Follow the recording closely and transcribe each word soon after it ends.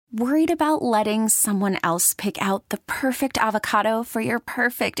Worried about letting someone else pick out the perfect avocado for your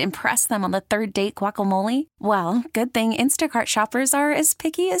perfect impress them on the third date guacamole? Well, good thing Instacart shoppers are as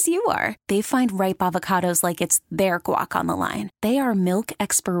picky as you are. They find ripe avocados like it's their guac on the line. They are milk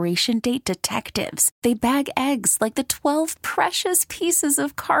expiration date detectives. They bag eggs like the 12 precious pieces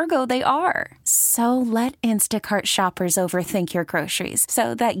of cargo they are. So let Instacart shoppers overthink your groceries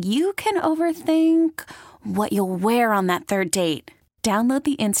so that you can overthink what you'll wear on that third date. Download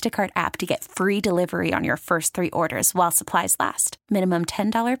the Instacart app to get free delivery on your first 3 orders while supplies last. Minimum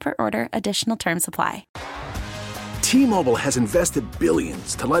 $10 per order. Additional terms apply. T-Mobile has invested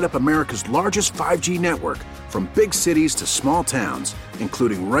billions to light up America's largest 5G network, from big cities to small towns,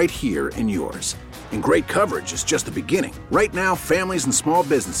 including right here in yours. And great coverage is just the beginning. Right now, families and small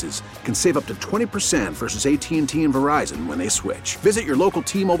businesses can save up to 20% versus AT&T and Verizon when they switch. Visit your local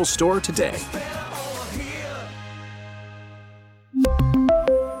T-Mobile store today.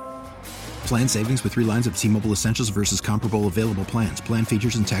 Plan savings with 3 lines of T-Mobile Essentials versus comparable available plans. Plan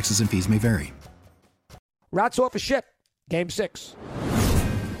features and taxes and fees may vary. Rats off a ship. Game 6.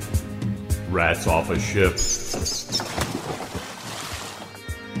 Rats off a ship.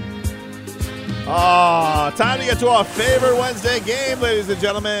 Time to get to our favorite Wednesday game, ladies and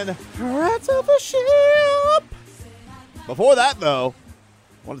gentlemen. Rats off a ship. Before that, though,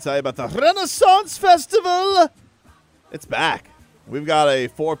 I want to tell you about the Renaissance Festival. It's back. We've got a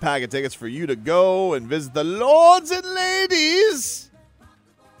 4-pack of tickets for you to go and visit the lords and ladies.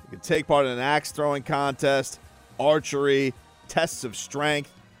 You can take part in an axe throwing contest, archery, tests of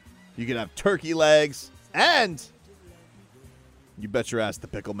strength. You can have turkey legs, and you bet your ass the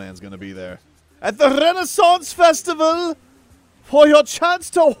Pickle Man's going to be there at the Renaissance Festival. For your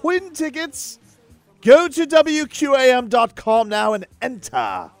chance to win tickets, go to WQAM.com now and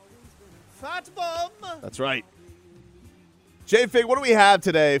enter. Fat Bum. That's right. J-Fig, what do we have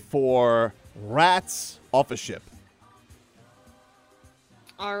today for Rats Off a Ship?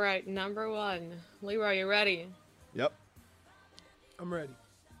 All right, number 1. Leroy, you ready? Yep. I'm ready.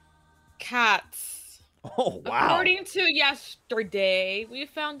 Cats. Oh, wow. According to yesterday, we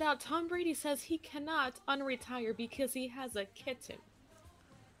found out Tom Brady says he cannot unretire because he has a kitten.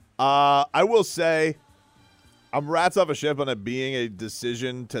 I will say, I'm Rats Off a Ship on it being a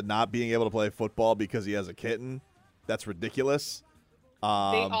decision to not being able to play football because he has a kitten. That's ridiculous. They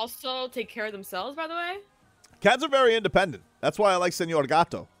also take care of themselves, by the way. Cats are very independent. That's why I like Senor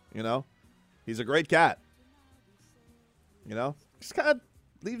Gato, you know? He's a great cat. You know? Just kind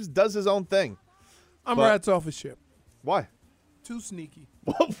of does his own thing. I'm Rats off a ship. Why? Too sneaky.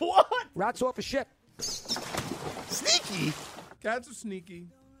 What? Rats off a ship. Sneaky? Cats are sneaky.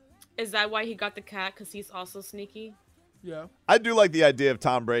 Is that why he got the cat? Because he's also sneaky? Yeah. I do like the idea of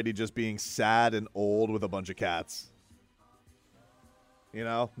Tom Brady just being sad and old with a bunch of cats. You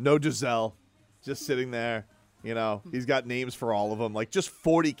know? No Giselle. Just sitting there. You know? He's got names for all of them. Like, just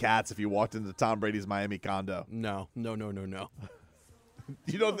 40 cats if you walked into Tom Brady's Miami condo. No. You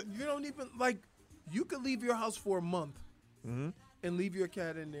don't even, like, you could leave your house for a month and leave your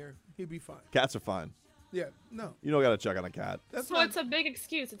cat in there. He'd be fine. Cats are fine. Yeah, no. You don't got to check on a cat. It's a big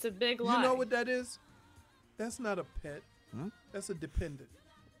excuse. It's a big lie. You know what that is? That's not a pet. That's a dependent.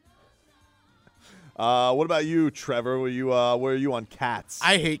 What about you, Trevor? Where are you on cats?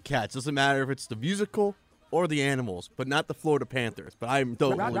 I hate cats. Doesn't matter if it's the musical or the animals, but not the Florida Panthers. But I'm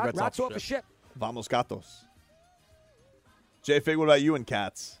totally Rats off a ship. Vamos gatos. J-Fig, what about you and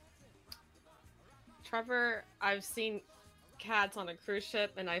cats? Trevor, I've seen cats on a cruise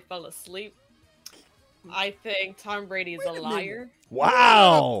ship and I fell asleep. I think Tom Brady's a liar.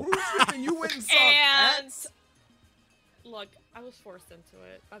 Wow. You went and saw cats? Look, I was forced into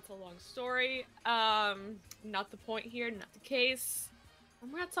it. That's a long story. Not the point here, not the case.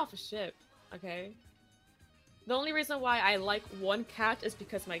 I'm Rats off a ship, okay? The only reason why I like one cat is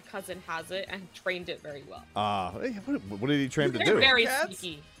because my cousin has it and trained it very well. What did he train to do? They're very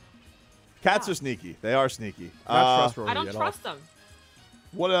sneaky. Cats are sneaky. They are sneaky. I don't trust them.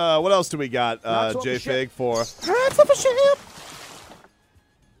 What else do we got, J-Fig, for Rats off a ship?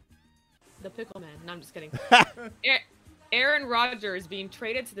 The Pickle Man. No, I'm just kidding. Aaron Rodgers being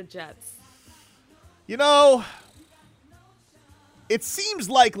traded to the Jets. You know, it seems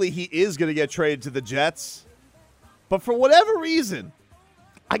likely he is going to get traded to the Jets. But for whatever reason,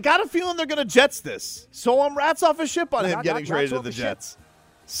 I got a feeling they're going to Jets this. So I'm Rats off a ship on him getting traded to the Jets.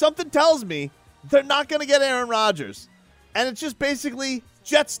 Something tells me they're not going to get Aaron Rodgers. And it's just basically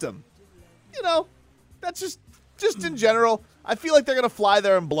Jets them. You know, that's just in general. I feel like they're going to fly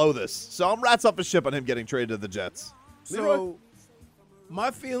there and blow this. So I'm Rats off a ship on him getting traded to the Jets. So my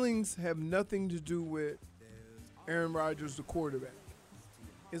feelings have nothing to do with Aaron Rodgers, the quarterback.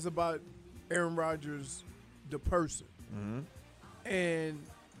 is about Aaron Rodgers, the person. And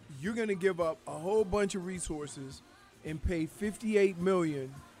you're going to give up a whole bunch of resources and pay $58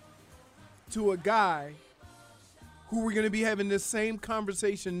 million to a guy who we're going to be having this same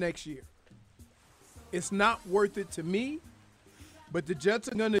conversation next year. It's not worth it to me, but the Jets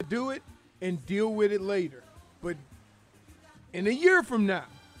are going to do it and deal with it later. But in a year from now,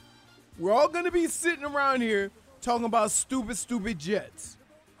 we're all going to be sitting around here talking about stupid Jets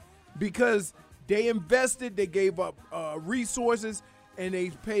because they invested, they gave up resources, and they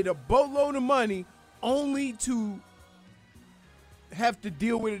paid a boatload of money only to have to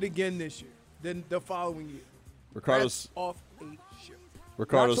deal with it again this year, then the following year. Ricardo's That's off a ship.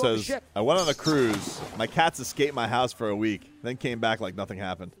 Ricardo That's off the says, ship. I went on a cruise. My cats escaped my house for a week, then came back like nothing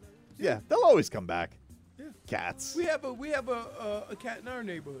happened. Yeah, they'll always come back. Yeah. Cats. We have a cat in our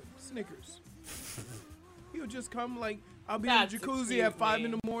neighborhood, Snickers. He'll just come like I'll be That's in the jacuzzi cute at 5 name.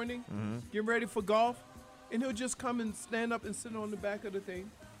 in the morning, getting ready for golf, and he'll just come and stand up and sit on the back of the thing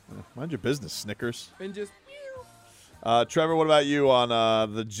Mind your business, Snickers. and just Trevor, what about you on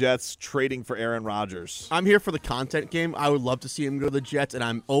the Jets trading for Aaron Rodgers? I'm here for the content game. I would love to see him go to the Jets, and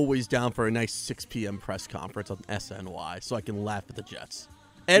I'm always down for a nice 6 p.m. press conference on SNY so I can laugh at the Jets.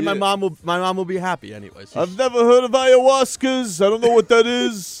 And Yeah. my mom will be happy anyways. I've never heard of ayahuascas. I don't know what that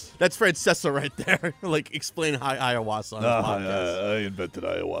is. That's Francesa right there. Like, explain ayahuasca on his podcast. I invented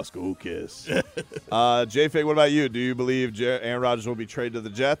ayahuasca. Who cares? J-Fig, what about you? Do you believe Aaron Rodgers will be traded to the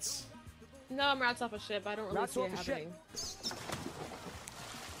Jets? No, I'm rats off a ship. I don't really Rats see it off a ship. happening.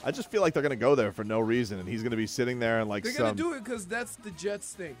 I just feel like they're going to go there for no reason, and he's going to be sitting there and like they're some. gonna do it because that's the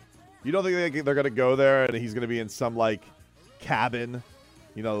Jets thing. You don't think they're going to go there and he's going to be in some like cabin,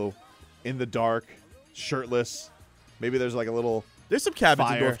 in the dark, shirtless? Maybe there's like a little. There's some cabins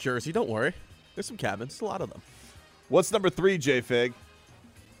Fire. in North Jersey. Don't worry. There's some cabins. A lot of them. What's number 3, J-Fig?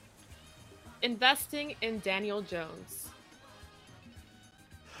 Investing in Daniel Jones.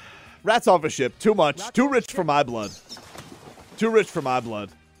 Rats off a ship. Too much. Rats Too off a rich ship. for my blood. Too rich for my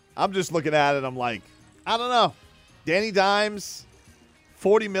blood. I'm just looking at it. I'm like, I don't know. Danny Dimes,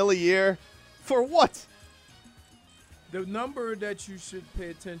 $40 million a year. For what? The number that you should pay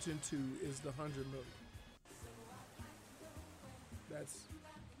attention to is the $100 million. That's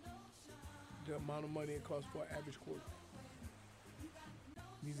the amount of money it costs for an average quarterback.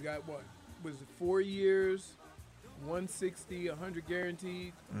 He's got what? Was it 4 years, 160, 100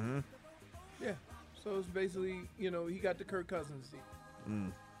 guaranteed? Mm-hmm. Yeah. So it's basically, he got the Kirk Cousins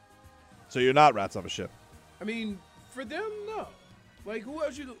deal. So you're not rats off a ship. I mean, for them, no. Like, who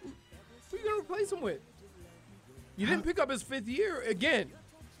else who you gonna replace him with? You didn't pick up his 5th year again.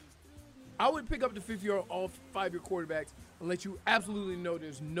 I would pick up the 5th year on all 5-year quarterbacks and let you absolutely know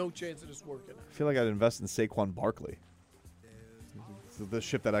there's no chance of this working. I feel like I'd invest in Saquon Barkley. It's the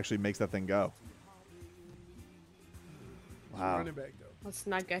ship that actually makes that thing go. Wow. Running back though. Let's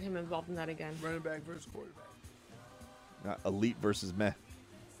not get him involved in that again. Running back versus quarterback. Not elite versus meh.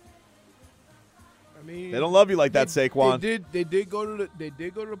 I mean, They don't love you like that, Saquon. They did go to the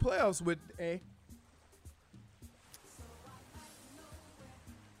playoffs with a.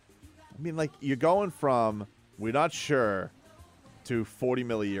 I mean, like, you're going from we're not sure to $40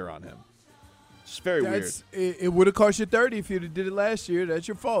 million a year on him. It's very weird. It would have cost you 30 if you'd have did it last year. That's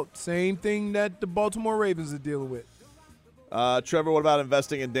your fault. Same thing that the Baltimore Ravens are dealing with. Trevor, what about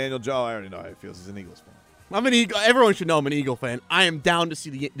investing in Daniel Jones? I already know how he feels. He's an Eagles fan. I'm an Eagle. Everyone should know I'm an Eagle fan. I am down to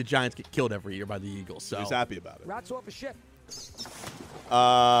see the Giants get killed every year by the Eagles. So He's happy about it. Rats off a ship.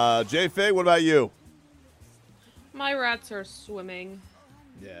 J-Fig, what about you? My rats are swimming.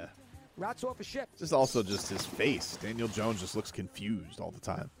 Yeah. Rats off a ship. Just also just his face. Daniel Jones just looks confused all the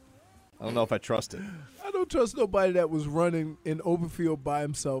time. I don't know if I trust it. I don't trust nobody that was running in open field by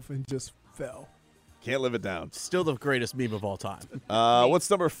himself and just fell. Can't live it down. still the greatest meme of all time. What's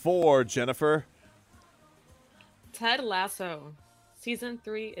number 4, Jennifer? Ted Lasso. Season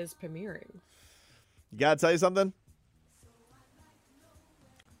 3 is premiering. You gotta tell you something?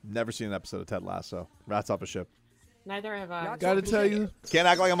 Never seen an episode of Ted Lasso. Rats off a ship. Neither have I. Rats Gotta off a tell ship. you. Can't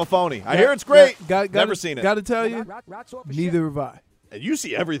act like I'm a phony. I hear it's great. Never seen it. Gotta tell you. Rats off a ship. Neither have I. And you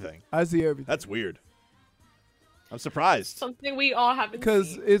see everything. I see everything. That's weird. I'm surprised. Something we all haven't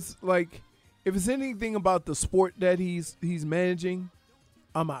Because seen. it's like, if it's anything about the sport that he's managing,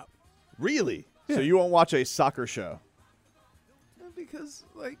 I'm out. Really? Yeah. So you won't watch a soccer show? Because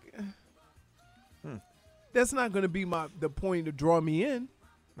that's not going to be the point to draw me in.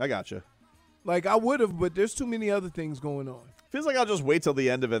 I gotcha. Like, I would have, but there's too many other things going on. Feels like I'll just wait till the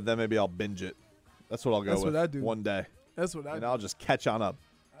end of it, then maybe I'll binge it. That's what I'll go That's with what I do. one day. That's what I And do. I'll just catch on up.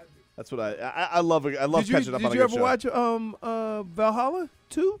 That's what I love. I love catching up on a Did you good ever show. watch Valhalla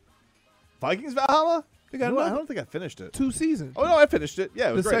 2? Vikings Valhalla? They got I another don't think I finished it. 2 seasons. Oh no, I finished it. Yeah,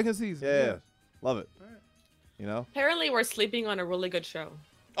 it was The great. second season. Yeah. Love it. You know? Apparently, we're sleeping on a really good show.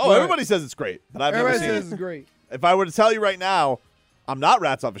 Oh, Right. everybody says it's great, but I've Everybody never seen says it. it's great. If I were to tell you right now, I'm not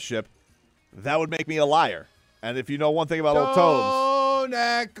Rats Off a Ship, that would make me a liar. And if you know one thing about Old Tomes, Don't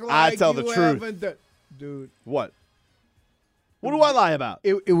act like tell the you truth. haven't done- Dude, what? What do I lie about?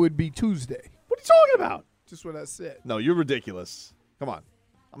 it would be Tuesday. What are you talking about? Just what I said. No, you're ridiculous. Come on.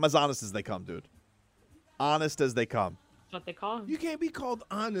 I'm as honest as they come, dude. Honest as they come. That's what they call him. You can't be called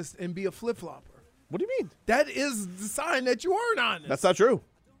honest and be a flip-flopper. What do you mean? That is the sign that you aren't honest. That's not true.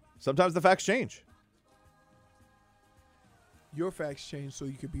 Sometimes the facts change. Your facts change so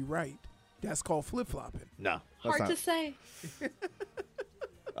you could be right. That's called flip-flopping. No. Hard to say.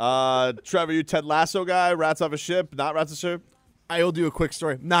 Trevor, you Ted Lasso guy? Rats Off a Ship? Not Rats Off a Ship? I will do a quick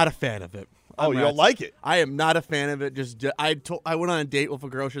story. Not a fan of it. Oh, you don't like it? I am not a fan of it. I went on a date with a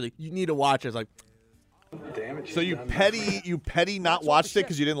girl. She was like, "You need to watch it." I was like, So you petty not watched it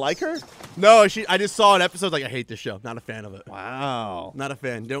because you didn't like her? "No." I just saw an episode. Like, I hate this show. Not a fan of it. Wow. Not a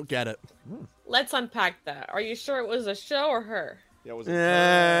fan. Don't get it. Let's unpack that. Are you sure it was a show or her? Yeah, was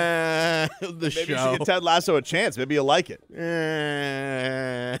The Maybe you should show. give Ted Lasso a chance. Maybe you'll like it.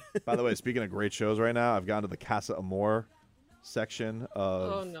 Eh. By the way, speaking of great shows right now, I've gone to the Casa Amor section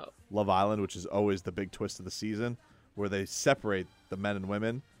of Oh, no. Love Island, which is always the big twist of the season, where they separate the men and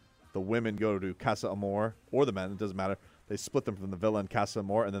women. The women go to Casa Amor, or the men, it doesn't matter. They split them from the villa in Casa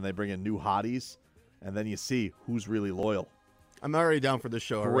Amor, and then they bring in new hotties, and then you see who's really loyal. I'm already down for this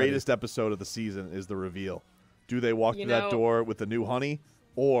show. Already. Greatest episode of the season is the reveal. Do they walk You through that know- door with the new honey,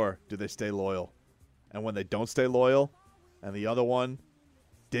 or do they stay loyal? And when they don't stay loyal, and the other one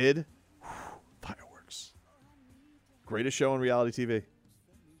did, fireworks. Greatest show on reality TV.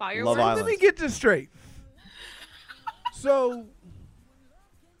 Fireworks? Love Island. Let me get this straight. So,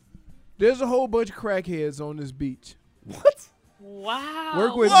 there's a whole bunch of crackheads on this beach. What? Wow.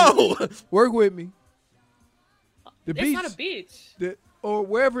 Work with Whoa! me. Work with me. The It's beach, not a beach. or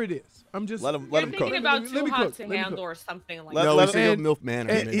wherever it is. I'm just Let him You're cook. thinking about Let Too me Hot cook. to Let me Handle cook. or something like Let- that. No, let we him- should and- go MILF Manor.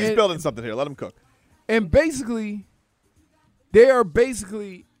 and- He's building something here. Let him cook. And basically, they are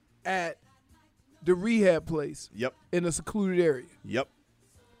basically at the rehab place Yep. in a secluded area. Yep.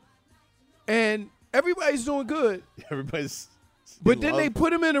 And everybody's doing good. Everybody's. But in then love. they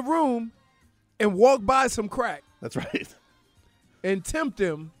put them in a room and walk by some crack That's right. and tempt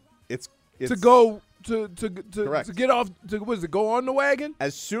them It's to go to Correct. get off to go on the wagon.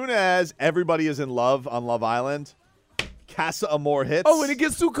 As soon as everybody is in love on Love Island, Casa Amor hits. Oh, and it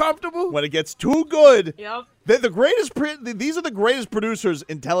gets too comfortable. when it gets too good. Yep. They're the greatest. These are the greatest producers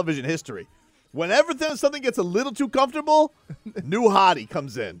in television history. Whenever something gets a little too comfortable, new hottie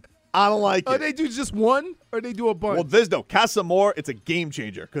comes in. I don't like Or it. they do just one, or they do a bunch. Well, there's no Casa Amor. It's a game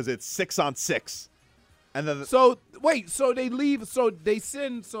changer because it's 6-on-6, and then So wait, so they leave. So they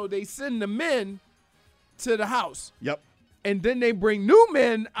send the men to the house, yep, and then they bring new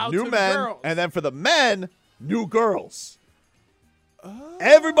men out new to men, the girls. and then for the men, new girls.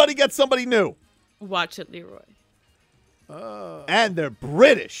 Everybody gets somebody new, Watch it, Leroy. and they're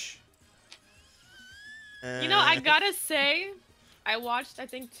British. You know, I gotta say, I watched, I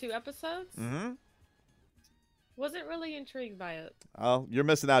think, 2 episodes. Mm-hmm. Wasn't really intrigued by it. Oh, you're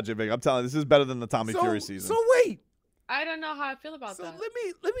missing out, Jim. I'm telling you, this is better than the Tommy so, Fury season. So wait, I don't know how I feel about so that.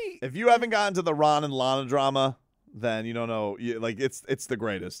 let me. If you haven't gotten to the Ron and Lana drama, then you don't know. Like it's the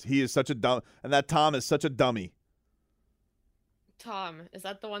greatest. He is such a dumb, and that Tom is such a dummy. Tom, is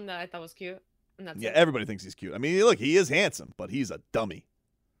that the one that I thought was cute? And that's Yeah, it? everybody thinks he's cute. I mean, look, he is handsome, but he's a dummy.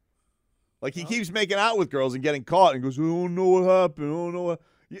 Like he keeps making out with girls and getting caught, and goes, "I don't know what happened. I don't know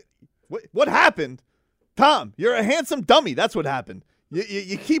what happened." Tom, you're a handsome dummy. That's what happened.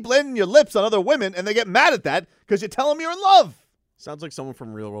 You keep letting your lips on other women, and they get mad at that because you tell them you're in love. Sounds like someone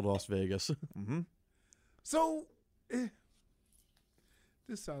from Real World Las Vegas. Mm-hmm. So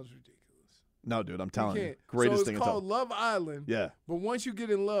this sounds ridiculous. No, dude, I'm You telling you, can't. greatest so thing it's in called television. Love Island. Yeah, But once you get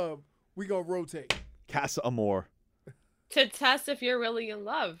in love, we gonna rotate. Casa Amor. To test if you're really in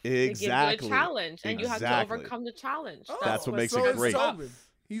love. To Exactly. give you a challenge. And you have to Exactly. overcome the challenge. That's what makes so it it's great. Tobin.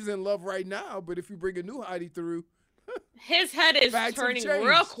 He's in love right now, but if you bring a new hottie through, His head is Facts have turning changed.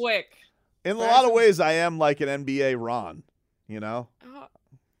 real quick. In a lot of ways, I am like an NBA Ron. You know,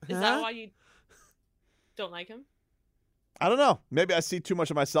 Is that why you don't like him? I don't know. Maybe I see too much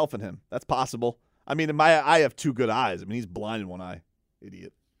of myself in him. That's possible. I mean, I have 2 good eyes. I mean, he's blind in one eye.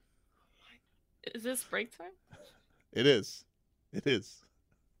 Idiot. Is this break time? It is. It is.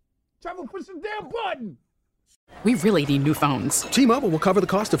 Trevor, push the damn button. We really need new phones. T-Mobile will cover the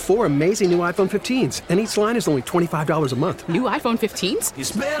cost of 4 amazing new iPhone 15s, and each line is only $25 a month. New iPhone 15s?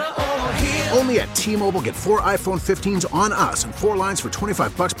 It's better over here. Only at T-Mobile, get 4 iPhone 15s on us and 4 lines for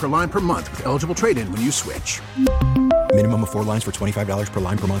 $25 per line per month with eligible trade-in when you switch. Minimum of 4 lines for $25 per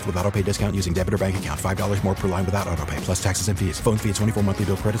line per month with autopay discount using debit or bank account. $5 more per line without autopay, plus taxes and fees. Phone fee at 24 monthly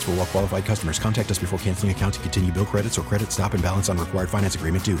bill credits for well-qualified customers. Contact us before canceling account to continue bill credits or credit stop and balance on required finance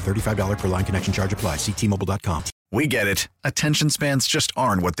agreement due. $35 per line connection charge applies. See T-Mobile.com. We get it. Attention spans just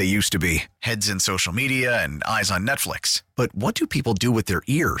aren't what they used to be. Heads in social media and eyes on Netflix. But what do people do with their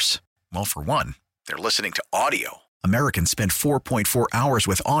ears? Well, for one, they're listening to audio. Americans spend 4.4 hours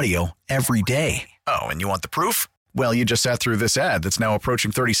with audio every day. Oh, and you want the proof? Well, you just sat through this ad that's now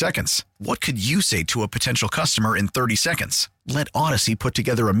approaching 30 seconds. What could you say to a potential customer in 30 seconds? Let Odyssey put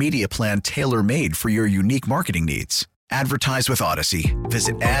together a media plan tailor-made for your unique marketing needs. Advertise with Odyssey.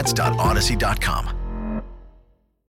 Visit ads.odyssey.com.